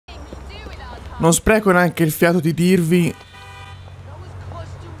Non spreco neanche il fiato di dirvi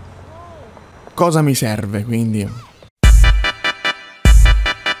cosa mi serve, quindi.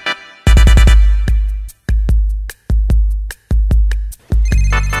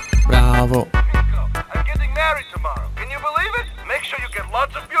 Bravo. I'm getting married tomorrow. Can you believe it? Make sure you get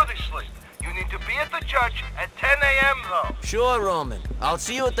lots of beauty sleep. You need to be at the church at 10 a.m. though. Sure, Roman. I'll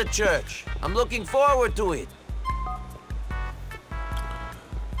see you at the church. I'm looking forward to it.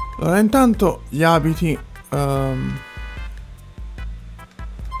 Allora, intanto gli abiti. 9.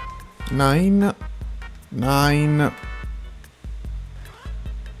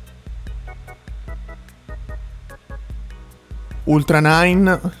 Ultra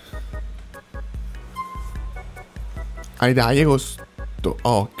 9. Ai dai, costo.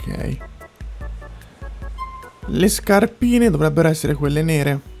 Ok. Le scarpine dovrebbero essere quelle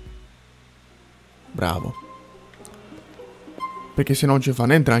nere. Bravo. Perché se non ci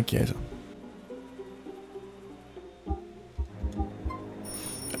fanno entrare in chiesa.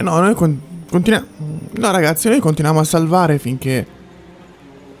 No, noi continuiamo. No, ragazzi, noi continuiamo a salvare finché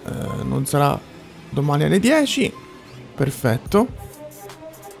non sarà domani alle 10. Perfetto.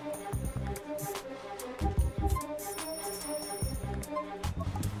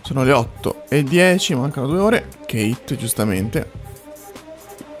 Sono le 8:10, mancano 2 ore. Kate, giustamente.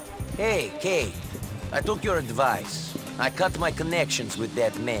 Hey, Kate. I took your advice. I cut my connections with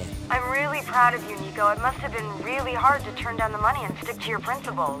that man. I'm really proud of you, Nico. It must have been really hard to turn down the money and stick to your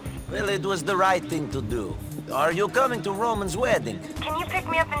principles. Well, it was the right thing to do. Are you coming to Roman's wedding? Can you pick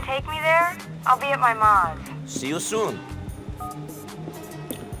me up and take me there? I'll be at my mom's. See you soon.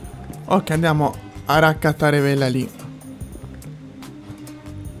 Ok, andiamo a raccattare Vela lì.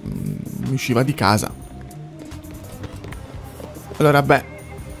 Mi usciva di casa. Allora, beh,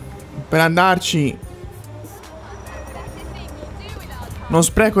 per andarci non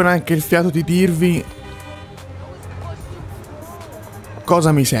spreco neanche il fiato di dirvi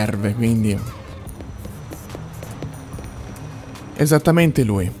cosa mi serve, quindi esattamente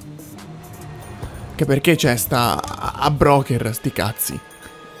lui. Che perché c'è sta a broker sti cazzi.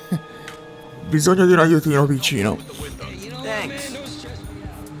 Bisogno di un aiutino vicino. Thanks.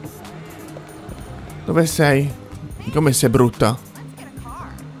 Dove sei? Come sei brutta?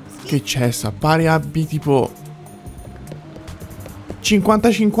 Che cessa, pare abbi tipo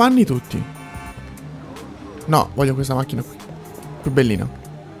 55 anni tutti. No, voglio questa macchina qui. Più bellina.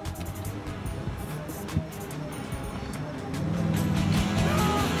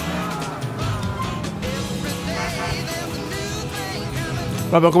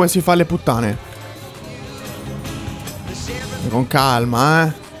 Proprio come si fa alle puttane. E con calma,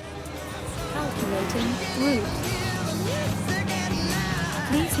 eh.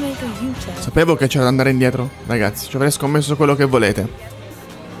 Sapevo che c'era da andare indietro, ragazzi. Ci avrei scommesso quello che volete.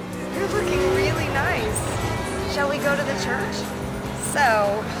 You're looking really nice. Shall we go to the church?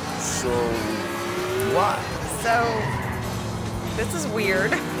 So, What? this is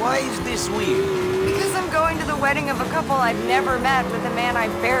weird. Why is this weird? Because I'm going to the wedding of a couple I've never met with a man I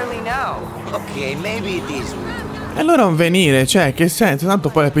barely know. Okay, maybe it is weird. E allora non venire, cioè, che senso? Tanto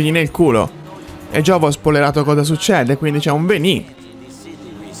poi la pigli nel culo. E già ho spoilerato cosa succede, quindi c'è un venì.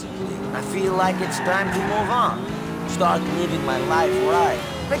 I feel like it's time to move on. Start living my life right.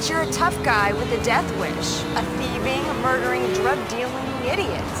 But you're a tough guy with a death wish. A thieving, murdering, drug-dealing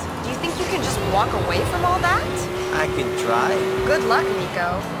idiot. Do you think you can just walk away from all that? I can try. Good luck,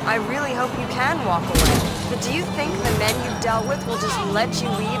 Nico. I really hope you can walk away. But do you think the men you've dealt with will just let you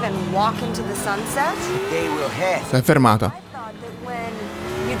leave and walk into the sunset? They will have. Si è fermata. I thought that when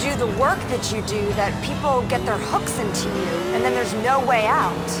you do the work that you do, that people get their hooks into you, and then there's no way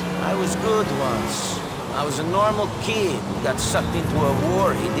out. I was good once. I was a normal kid who got sucked into a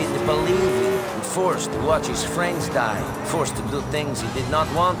war he didn't believe in, and forced to watch his friends die, forced to do things he did not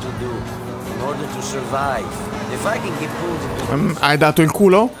want to do in order to survive. If I can get pulled into Hai dato il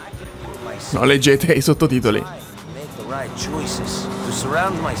culo? No, leggete i sottotitoli. make the right choices, to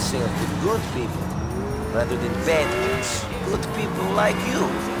surround myself with good people rather than bad ones. Good people like you.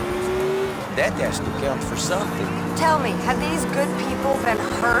 That has to count for something. Tell me, have these good people been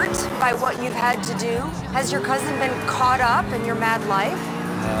hurt by what you've had to do? Has your cousin been caught up in your mad life?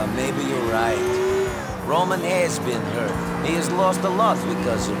 Maybe you're right. Roman has been hurt. He has lost a lot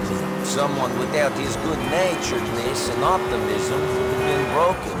because of me. Someone without his good-naturedness and optimism would have been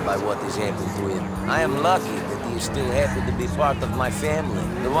broken by what has happened to him. I am lucky that he is still happy to be part of my family,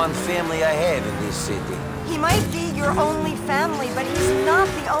 the one family I have in this city. He might be your only family, but he's not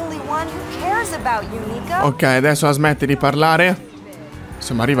the only one who cares about you, Nico. Ok, adesso la smetti di parlare.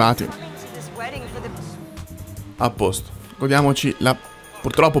 Siamo arrivati. This wedding for the... A posto. Godiamoci la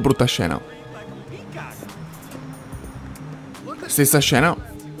purtroppo brutta scena. Stessa scena,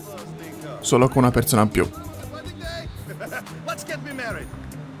 solo con una persona in più. Let's get me married.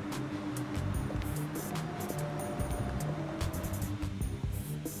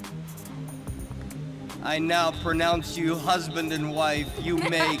 I now pronounce you husband and wife. You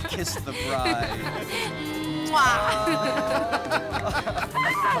may kiss the bride.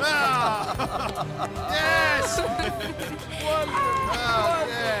 Yes! Okay.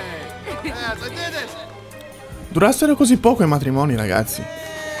 Yes, I did it! Durassero così poco i matrimoni, ragazzi.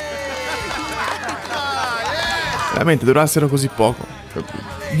 Veramente durassero così poco.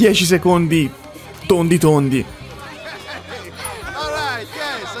 10 secondi tondi tondi. Alright,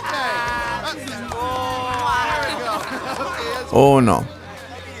 yes, okay. There we go. Okay, Oh no.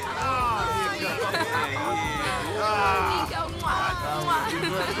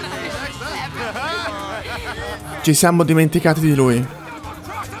 Ci siamo dimenticati di lui.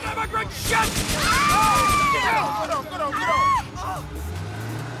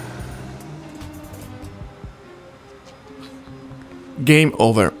 Game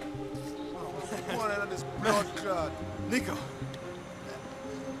over. Nico.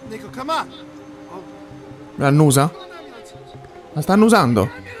 Nico, come on. L'annusa? La stanno usando?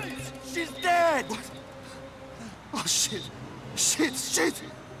 She's dead. Oh shit. Shit.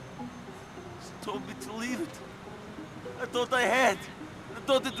 Told me to leave it. I thought I had. I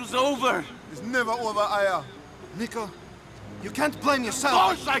thought it was over. It's never over, Aya. Nico, you can't blame Of yourself.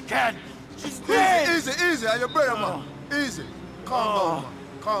 course I can. She's dead. Easy, are you better, man? Easy. Calm down, man.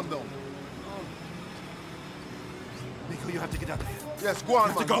 Calm down. Nico, you have to get out of here. Yes, go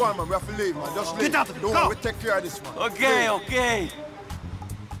on, man. Go on, man. We have to leave, man. Just leave. Get out of here. Don't worry, we take care of this, man. Okay.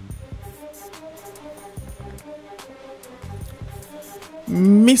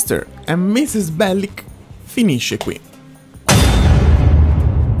 Mr. and Mrs. Bellic finisce qui.